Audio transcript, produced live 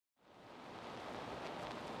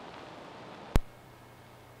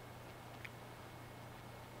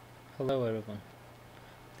Hello everyone,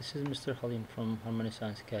 this is Mr. Halim from Harmony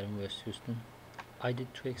Science Academy West Houston. I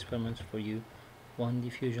did two experiments for you, one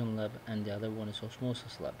diffusion lab and the other one is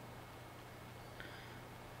osmosis lab.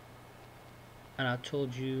 And I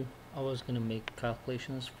told you I was going to make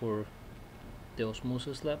calculations for the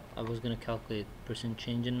osmosis lab. I was going to calculate percent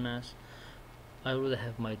change in mass. I already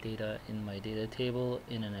have my data in my data table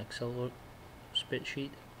in an Excel spreadsheet.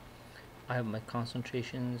 I have my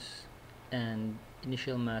concentrations and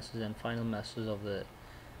initial masses and final masses of the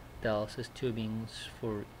dialysis tubings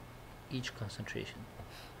for each concentration.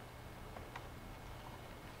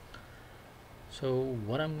 So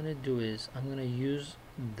what I'm going to do is I'm going to use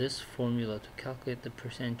this formula to calculate the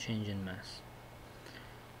percent change in mass.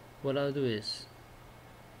 What I'll do is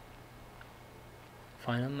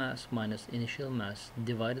final mass minus initial mass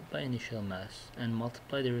divided by initial mass and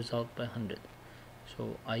multiply the result by 100.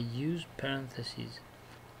 So I use parentheses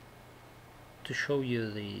to show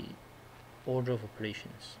you the order of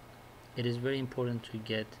operations. It is very important to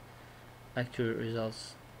get accurate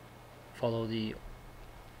results. Follow the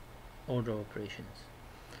order of operations.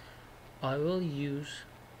 I will use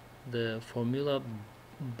the formula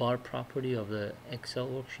bar property of the Excel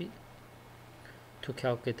worksheet to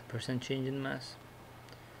calculate the percent change in mass.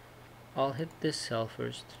 I'll hit this cell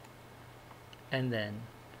first and then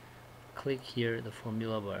click here the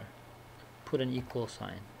formula bar, put an equal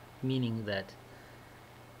sign, meaning that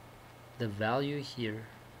the value here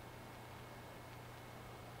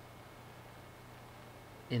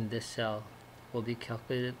in this cell will be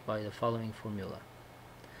calculated by the following formula.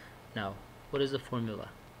 Now, what is the formula?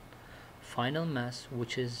 Final mass,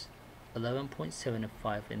 which is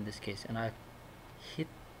 11.75 in this case, and I hit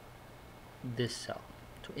this cell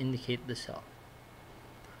to indicate the cell,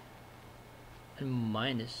 and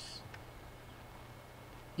minus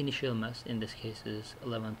initial mass, in this case is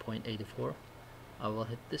 11.84. I will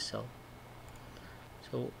hit this cell.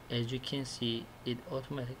 So as you can see, it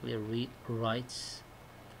automatically writes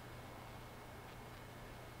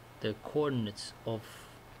the coordinates of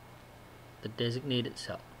the designated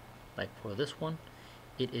cell. Like for this one,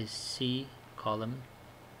 it is C column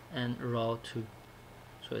and row 2,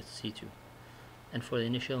 so it's C2. And for the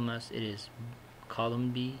initial mass, it is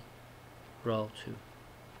column B, row 2.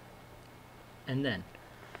 And then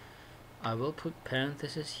I will put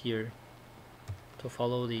parentheses here to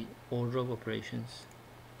follow the order of operations,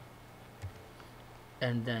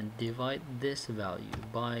 and then divide this value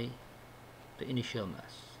by the initial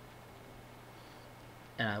mass,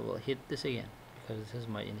 and I will hit this again because this is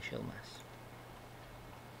my initial mass.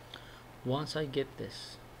 Once I get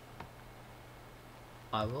this,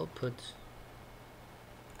 I will put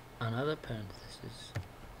another parenthesis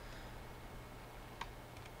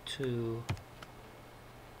to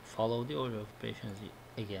follow the order of operations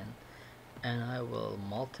again, and I will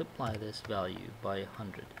multiply this value by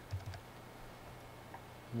 100.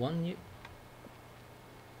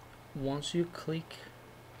 Once you click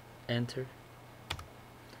enter,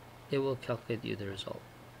 it will calculate you the result.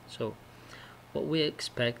 So what we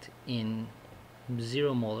expect in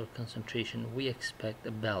 0 molar concentration, we expect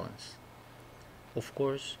a balance. Of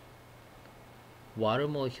course, water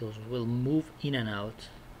molecules will move in and out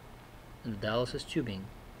in the dialysis tubing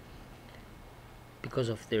because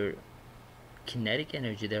of their kinetic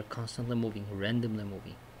energy. They're constantly moving, randomly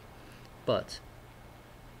moving. But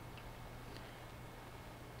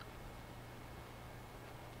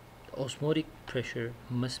osmotic pressure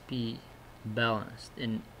must be balanced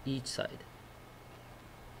in each side.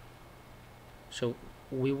 So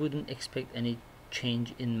we wouldn't expect any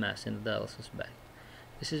change in mass in the dialysis bag.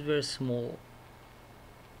 This is very small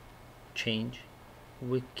change.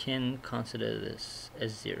 We can consider this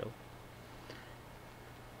as 0.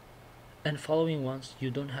 And following ones,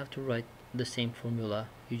 you don't have to write the same formula.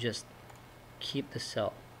 You just keep the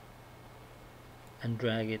cell and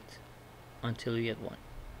drag it until you get one.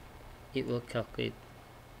 It will calculate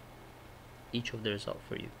each of the result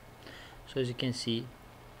for you. So as you can see,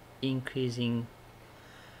 increasing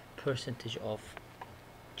percentage of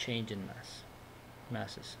change in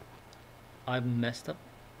masses. I've messed up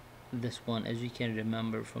this one, as you can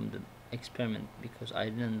remember from the experiment, because I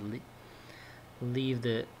didn't leave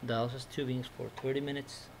the dialysis tubings for 30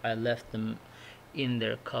 minutes. I left them in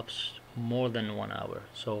their cups more than 1 hour,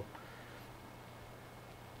 so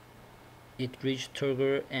it reached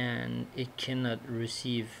turgor and it cannot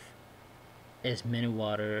receive as many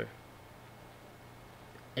water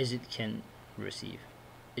as it can receive.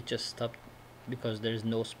 It just stopped because there is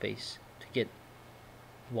no space to get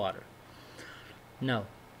water. Now,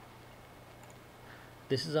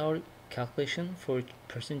 this is our calculation for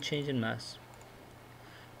percent change in mass.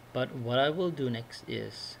 But what I will do next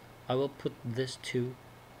is I will put this 2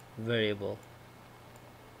 variable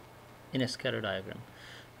in a scatter diagram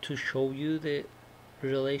to show you the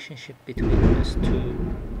relationship between these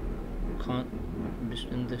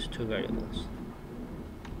two variables.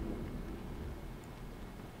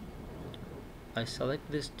 I select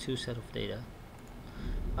this 2 set of data,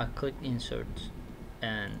 I click insert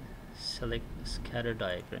and select scatter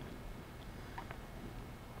diagram.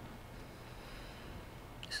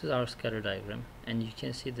 This is our scatter diagram, and you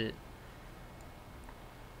can see the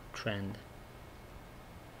trend.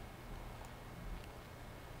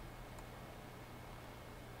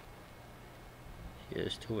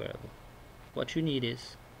 Here's 2 variable. What you need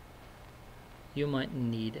is, you might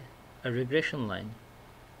need a regression line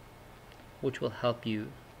which will help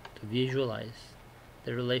you to visualize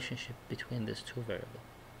the relationship between these 2 variables.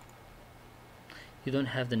 You don't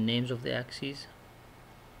have the names of the axes,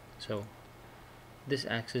 so this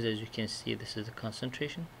axis, as you can see, this is the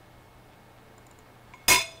concentration.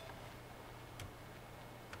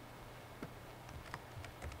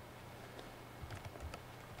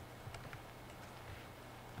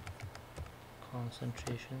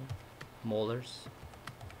 Concentration, molars.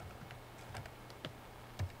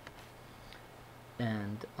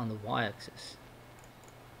 And on the y-axis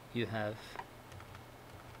you have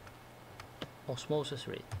osmosis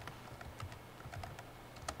rate.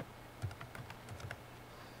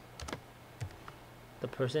 The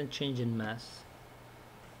percent change in mass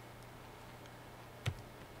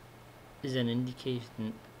is an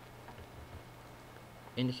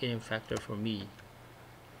indicating factor for me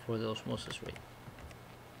for the osmosis rate.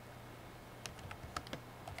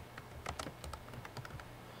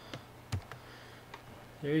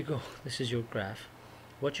 There you go. This is your graph.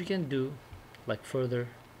 What you can do like further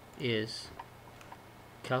is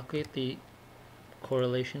calculate the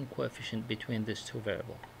correlation coefficient between these 2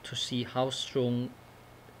 variables to see how strong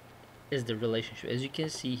is the relationship. As you can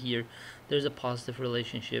see here, there's a positive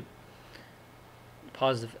relationship,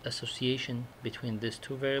 positive association between these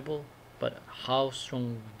 2 variables, but how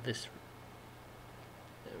strong this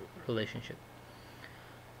relationship.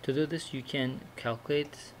 To do this, you can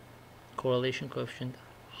calculate correlation coefficient.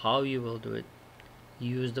 How you will do it,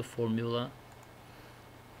 use the formula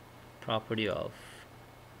property of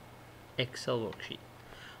Excel worksheet.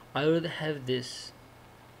 I already have this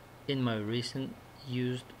in my recent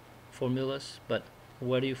used formulas, but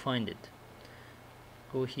where do you find it?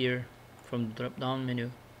 Go here from the drop down menu,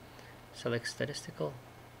 select statistical,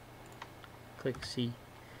 click C,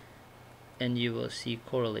 and you will see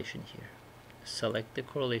correlation here. Select the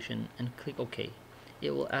correlation and click OK.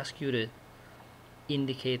 It will ask you to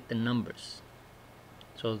indicate the numbers.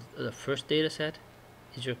 So the first data set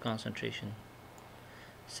is your concentration,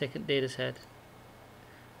 second data set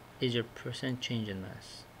is your percent change in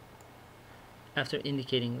mass. After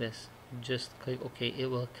indicating this, just click OK. It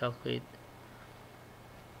will calculate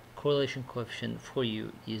correlation coefficient for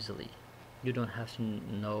you easily. You don't have to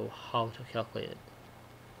know how to calculate it.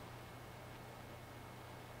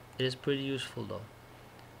 It is pretty useful though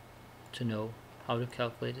to know how to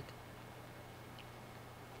calculate it.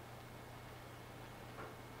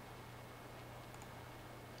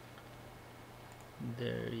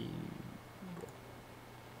 There you go.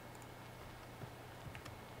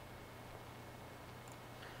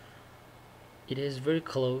 It is very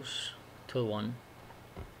close to 1,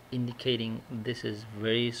 indicating this is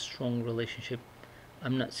very strong relationship.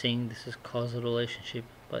 I'm not saying this is causal relationship,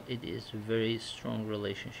 but it is very strong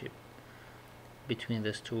relationship between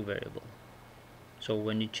these 2 variables. So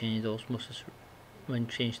when you change the osmosis, when you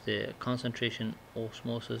change the concentration,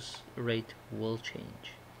 osmosis rate will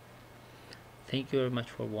change. Thank you very much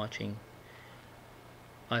for watching.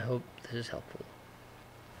 I hope this is helpful.